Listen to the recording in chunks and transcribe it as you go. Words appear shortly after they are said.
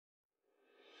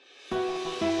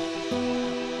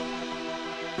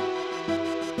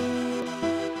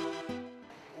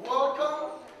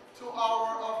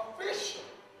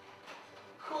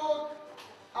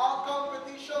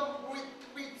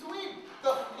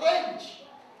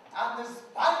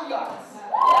Spaniards.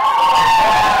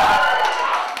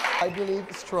 I believe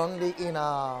strongly in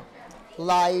a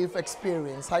life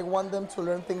experience. I want them to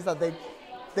learn things that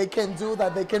they can do,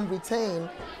 that they can retain,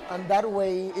 and that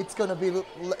way it's gonna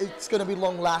be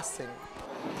long lasting.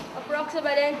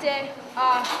 Aproximadamente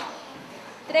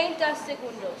 30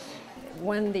 segundos.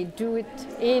 When they do it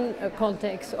in a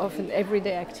context of an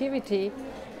everyday activity,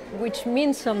 which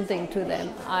means something to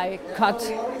them. I cut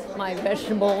my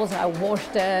vegetables, I wash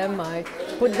them, I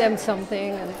put them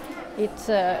something, and it's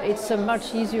a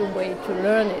much easier way to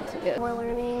learn it. We're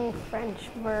learning French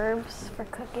verbs for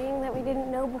cooking that we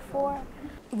didn't know before.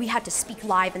 We had to speak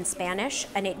live in Spanish,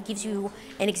 and it gives you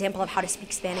an example of how to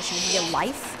speak Spanish in real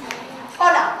life.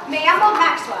 Hola, me llamo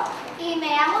Maxwell. Y me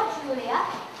llamo Julia.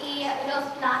 Y los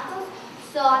platos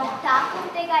son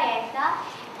tacos de galleta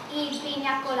y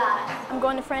piña colada. I'm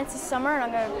going to France this summer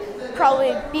and I'm going to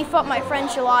probably beef up my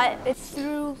French a lot.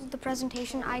 Through the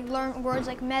presentation I learned words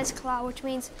like mezcla, which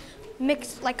means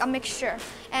mix, like a mixture,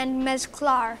 and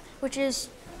mezclar, which is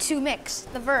to mix,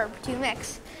 the verb to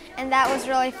mix. And that was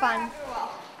really fun.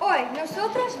 Hoy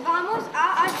nosotros vamos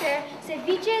a hacer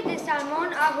ceviche de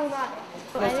salmón ahumado.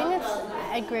 I think it's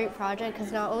a great project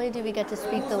because not only do we get to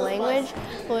speak the language,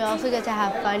 but we also get to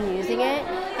have fun using it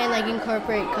and like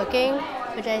incorporate cooking,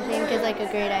 which I think is like a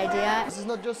great idea. This is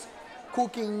not just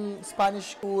cooking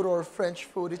Spanish food or French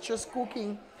food, it's just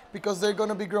cooking because they're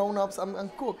gonna be grown-ups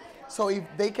and cook. So if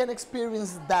they can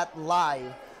experience that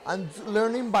live and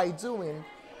learning by doing,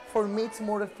 for me it's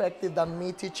more effective than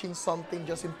me teaching something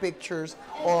just in pictures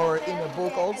or in a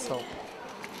book also.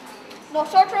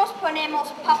 Nosotros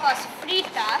ponemos papas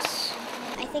fritas.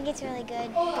 I think it's really good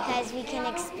because we can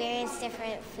experience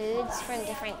different foods from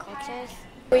different cultures.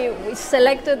 We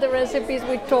selected the recipes,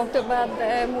 we talked about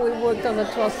them, we worked on the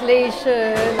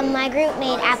translation. My group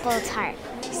made apple tart.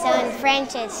 So in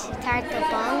French it's tarte aux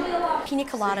pommes. Pina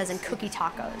coladas and cookie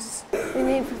tacos. We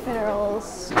made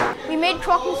profiteroles. We made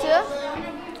croque monsieur.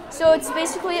 So it's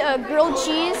basically a grilled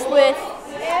cheese with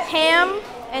ham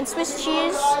and Swiss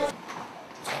cheese.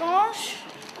 Tranche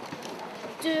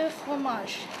de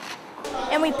fromage.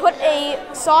 And we put a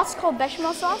sauce called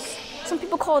bechamel sauce. Some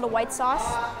people call it a white sauce.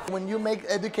 When you make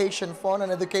education fun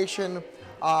and education,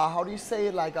 how do you say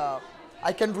it, like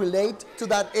I can relate to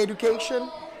that education,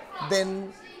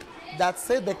 then that's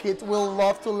it. The kids will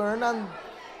love to learn and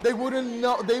they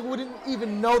wouldn't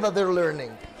even know that they're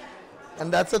learning.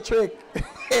 And that's a trick.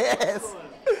 Yes.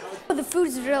 The food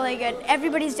is really good.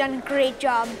 Everybody's done a great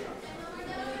job,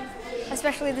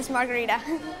 especially this margarita.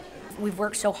 We've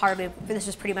worked so hard. This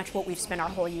is pretty much what we've spent our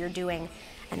whole year doing.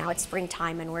 And now it's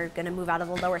springtime and we're going to move out of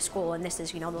the lower school, and this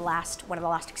is, one of the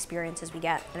last experiences we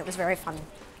get, and it was a very fun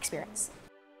experience.